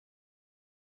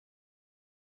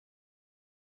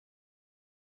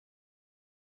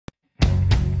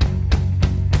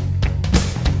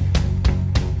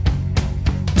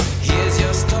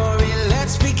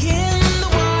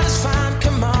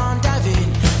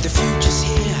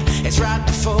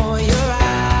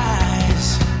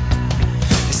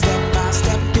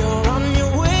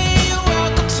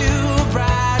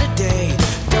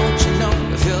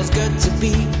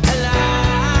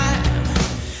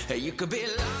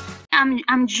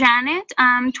I'm Janet.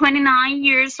 I'm 29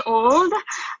 years old.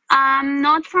 I'm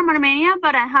not from Armenia,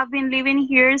 but I have been living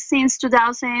here since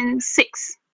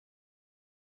 2006.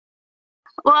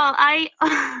 Well, I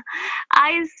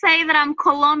say that I'm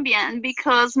Colombian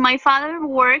because my father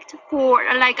worked for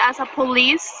like as a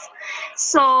police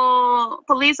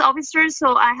officer.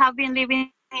 So I have been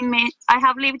living I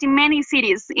have lived in many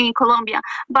cities in Colombia,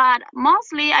 but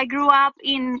mostly I grew up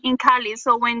in Cali.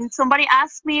 So when somebody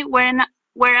asks me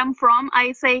where I'm from,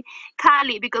 I say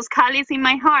Cali because Cali is in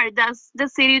my heart. That's the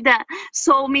city that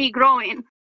saw me growing.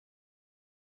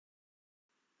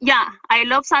 Yeah, I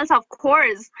love salsa, of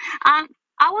course. Um,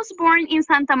 I was born in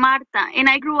Santa Marta and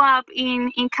I grew up in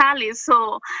Cali,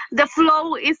 so the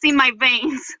flow is in my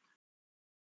veins.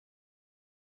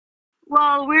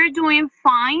 Well, we're doing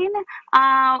fine.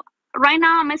 Uh, right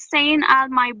now, I'm staying at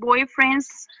my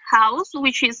boyfriend's house,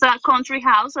 which is a country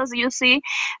house, as you see.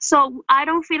 So I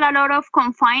don't feel a lot of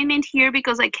confinement here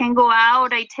because I can go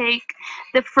out. I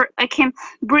can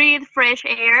breathe fresh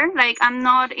air. Like I'm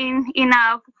not in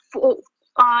a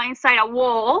inside a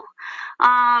wall.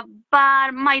 Uh,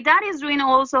 but my dad is doing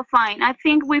also fine. I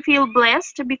think we feel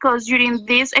blessed because during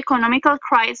this economical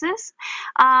crisis,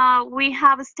 we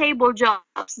have stable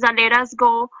jobs that let us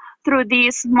go through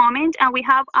this moment, and we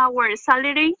have our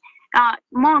salary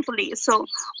monthly. So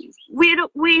we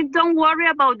don't worry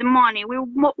about the money. We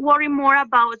worry more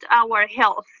about our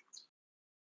health.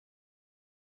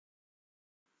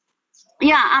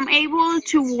 Yeah, I'm able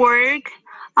to work.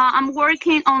 I'm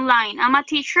working online. I'm a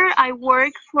teacher. I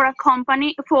work for a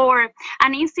company, for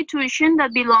an institution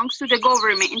that belongs to the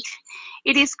government.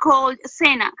 It is called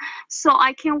SENA. So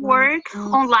I can work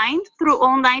online through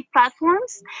online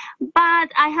platforms,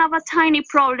 but I have a tiny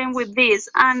problem with this.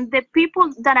 And the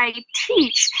people that I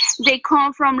teach, they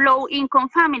come from low income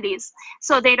families,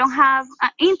 so they don't have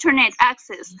internet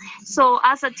access. So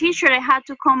as a teacher, I had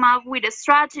to come up with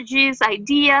strategies,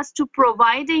 ideas to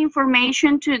provide the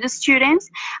information to the students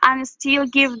and still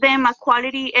give them a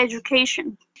quality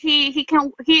education.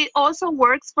 He also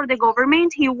works for the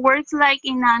government. He works like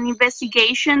in an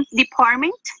investigation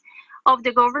department of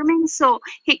the government, so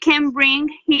he can bring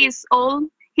his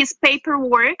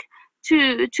paperwork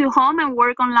to home and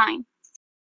work online.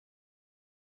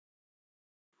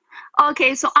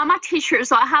 Okay, so I'm a teacher,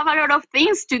 so I have a lot of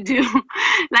things to do.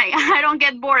 Like I don't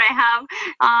get bored. I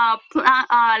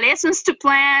have lessons to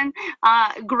plan,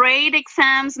 grade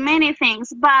exams, many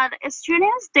things. But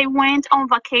students, they went on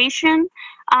vacation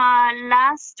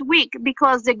last week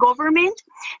because the government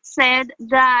said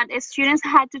that students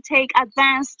had to take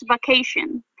advanced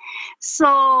vacation.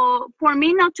 So for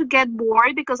me not to get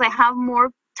bored, because I have more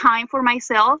time for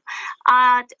myself,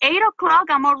 at 8 o'clock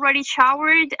I'm already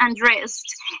showered and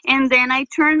dressed, and then I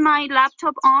turn my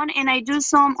laptop on and I do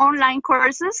some online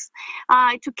courses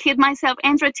to keep myself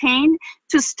entertained,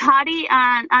 to study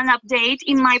and update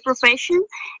in my profession,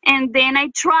 and then I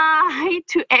try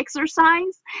to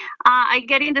exercise. I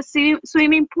get in the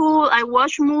swimming pool, I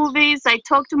watch movies, I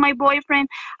talk to my boyfriend.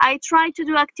 I try to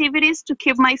do activities to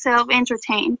keep myself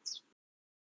entertained.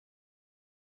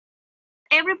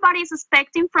 Everybody is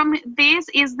expecting from this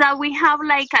is that we have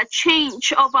like a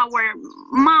change of our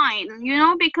mind,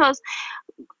 because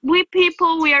we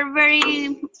people,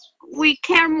 we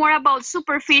care more about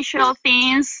superficial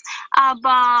things,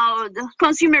 about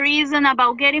consumerism,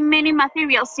 about getting many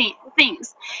material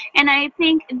things. And I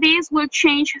think this will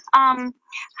change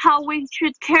how we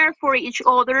should care for each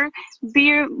other,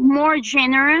 be more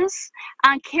generous,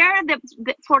 and care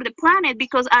for the planet,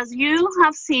 because as you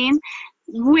have seen,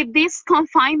 with this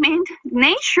confinement,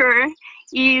 nature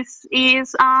is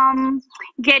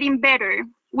getting better.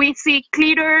 We see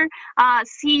clearer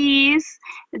seas,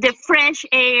 the fresh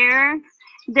air,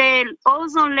 the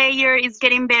ozone layer is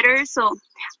getting better. So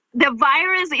the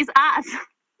virus is us.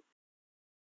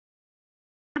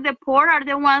 The poor are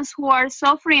the ones who are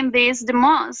suffering this the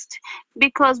most,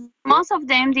 because most of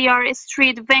them, they are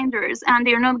street vendors and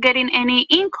they're not getting any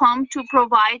income to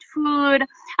provide food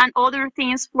and other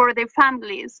things for their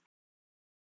families.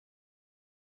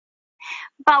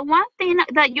 But one thing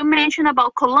that you mentioned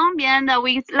about Colombian, that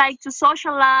we like to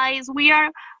socialize, we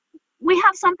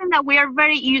have something that we are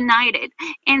very united.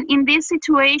 And in this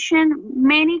situation,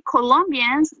 many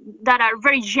Colombians that are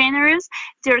very generous,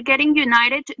 they're getting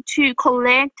united to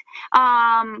collect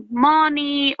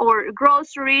money or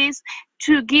groceries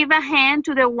to give a hand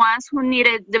to the ones who need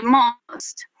it the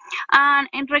most. And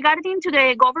regarding to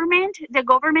the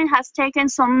government has taken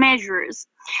some measures.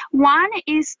 One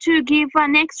is to give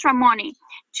an extra money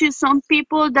to some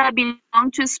people that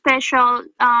belong to special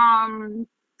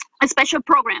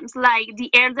programs, like the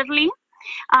elderly.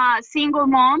 single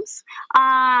moms,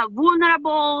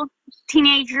 vulnerable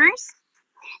teenagers,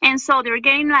 and so they're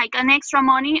getting like an extra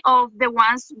money of the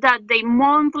ones that they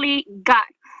monthly got.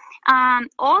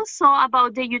 Also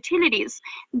about the utilities,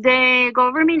 the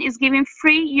government is giving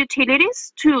free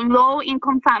utilities to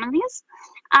low-income families,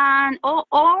 and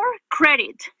or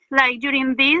credit. Like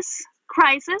during this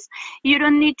crisis, you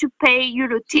don't need to pay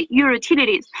your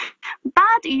utilities,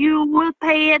 but you will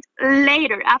pay it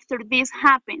later after this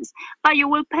happens. But you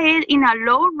will pay it in a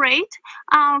low rate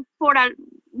for a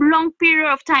long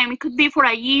period of time. It could be for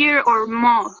a year or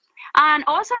more. And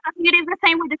also, I think it is the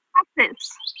same with the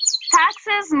taxes.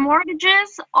 Taxes,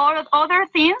 mortgages, all other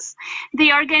things,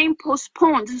 they are getting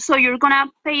postponed. So you're gonna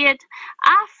pay it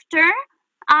after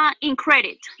in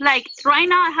credit. Like right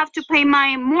now, I have to pay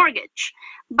my mortgage,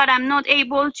 but I'm not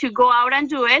able to go out and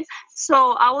do it.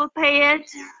 So I will pay it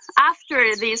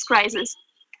after this crisis.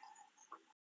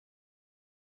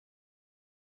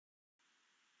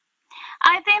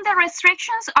 I think the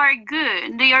restrictions are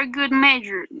good. They are good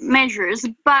measures,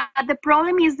 but the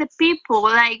problem is the people.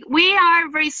 Like, we are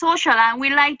very social and we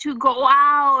like to go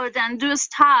out and do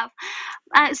stuff.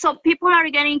 So people are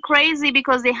getting crazy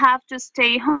because they have to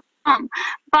stay home.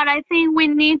 But I think we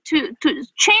need to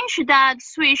change that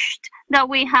switch that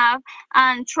we have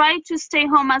and try to stay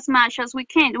home as much as we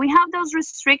can. We have those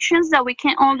restrictions that we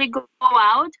can only go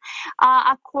out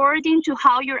according to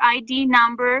how your ID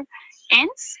number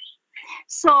ends.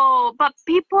 So, but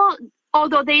people,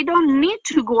 although they don't need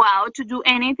to go out to do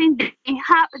anything,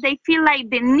 they feel like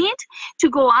they need to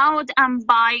go out and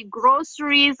buy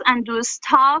groceries and do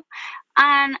stuff.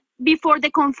 And before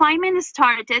the confinement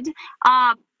started,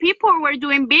 people were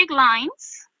doing big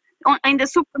lines in the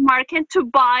supermarket to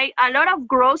buy a lot of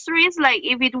groceries, like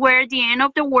if it were the end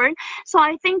of the world. So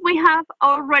I think we have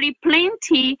already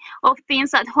plenty of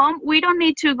things at home. We don't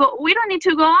need to go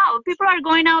out. People are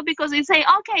going out because they say,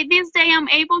 okay, this day I'm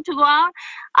able to go out,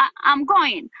 I'm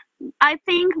going. I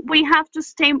think we have to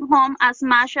stay home as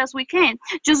much as we can.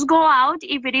 Just go out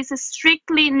if it is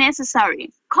strictly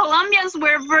necessary. Colombians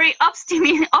were very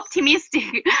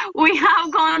optimistic. We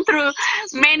have gone through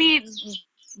many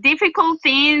difficult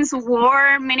things,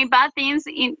 war, many bad things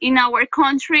in our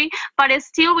country, but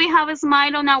still we have a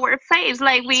smile on our face.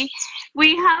 Like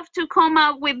we have to come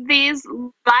up with this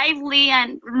lively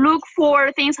and look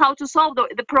for things, how to solve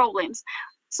the problems.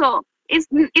 So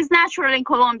it's natural in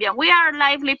Colombia. We are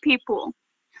lively people.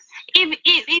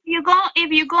 If you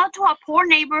go to a poor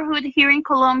neighborhood here in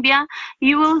Colombia,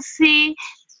 you will see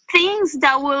things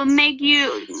that will make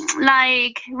you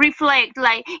like reflect.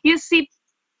 Like you see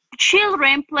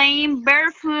children playing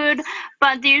barefoot,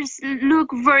 but they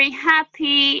look very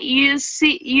happy.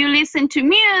 You listen to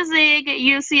music,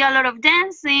 you see a lot of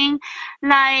dancing.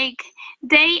 Like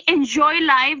they enjoy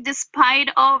life despite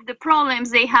of the problems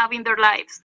they have in their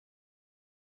lives.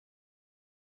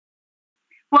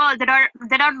 Well, there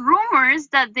are rumors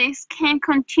that this can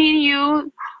continue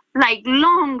like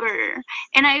longer,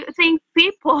 and I think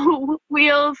people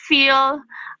will feel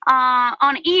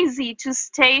uneasy to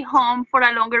stay home for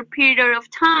a longer period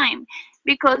of time,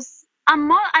 because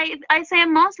I say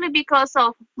mostly because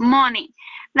of money.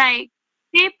 Like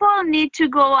people need to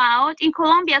go out. In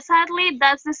Colombia, sadly,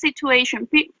 that's the situation.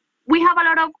 We have a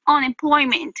lot of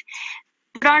unemployment.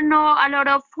 There are not a lot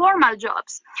of formal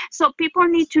jobs. So people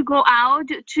need to go out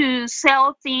to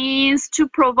sell things, to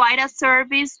provide a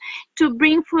service, to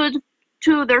bring food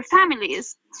to their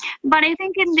families. But I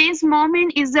think in this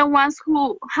moment is the ones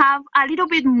who have a little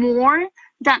bit more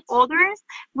than others.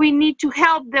 We need to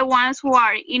help the ones who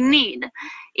are in need.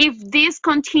 If this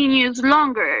continues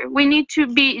longer, we need to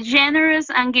be generous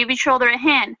and give each other a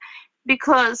hand,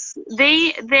 because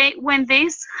they when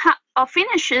this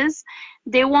finishes,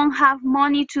 they won't have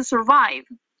money to survive.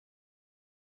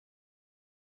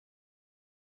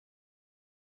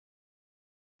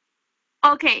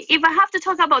 Okay, if I have to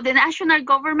talk about the national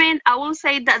government, I will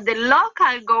say that the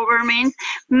local government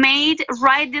made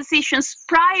right decisions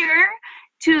prior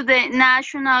to the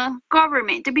national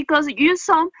government, because you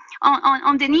saw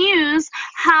on the news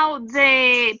how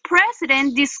the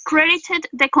president discredited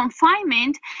the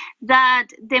confinement that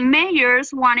the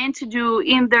mayors wanted to do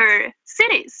in their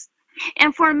cities.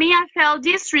 And for me, I felt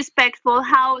disrespectful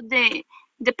how the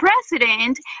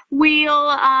president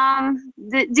will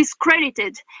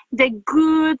discredited the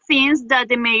good things that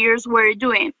the mayors were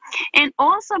doing. And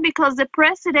also because the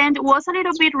president was a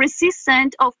little bit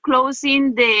resistant of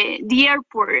closing the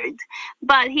airport,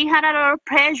 but he had a lot of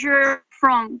pressure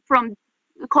from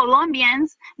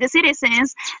Colombians, the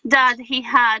citizens, that he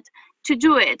had to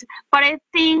do it. But I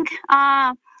think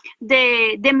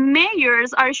the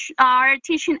mayors are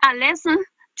teaching a lesson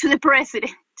to the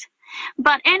president.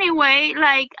 But anyway,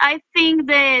 like I think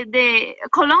the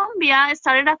Colombia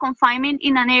started a confinement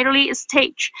in an early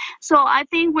stage, so I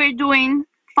think we're doing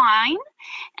fine,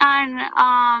 and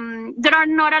there are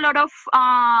not a lot of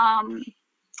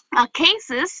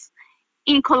cases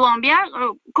in Colombia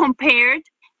compared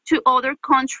to other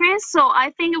countries. So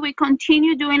I think we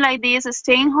continue doing like this,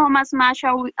 staying home as much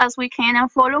as we can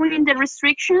and following the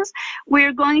restrictions,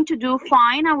 we're going to do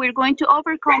fine, and we're going to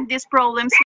overcome these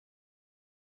problems.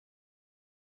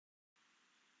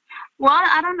 Well,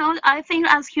 I don't know. I think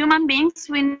as human beings,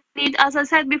 we need, as I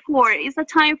said before, it's a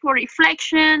time for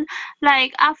reflection.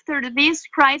 Like after this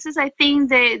crisis, I think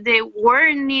the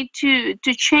world need to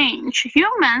change.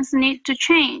 Humans need to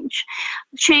change.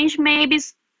 Change maybe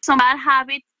some bad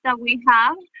habits that we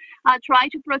have. Try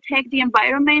to protect the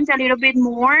environment a little bit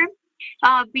more.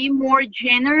 Be more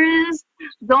generous.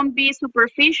 Don't be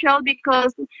superficial,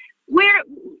 because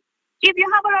if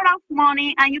you have a lot of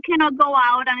money and you cannot go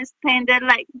out and spend it,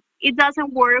 like it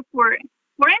doesn't work for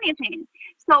anything.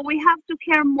 So we have to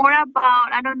care more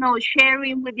about, I don't know,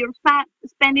 sharing with your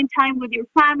spending time with your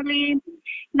family,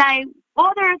 like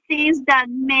other things that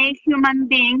make human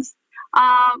beings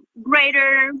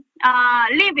greater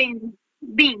living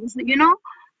beings, you know.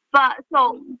 But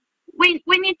so we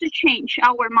need to change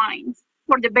our minds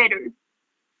for the better.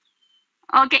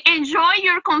 Okay, enjoy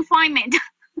your confinement.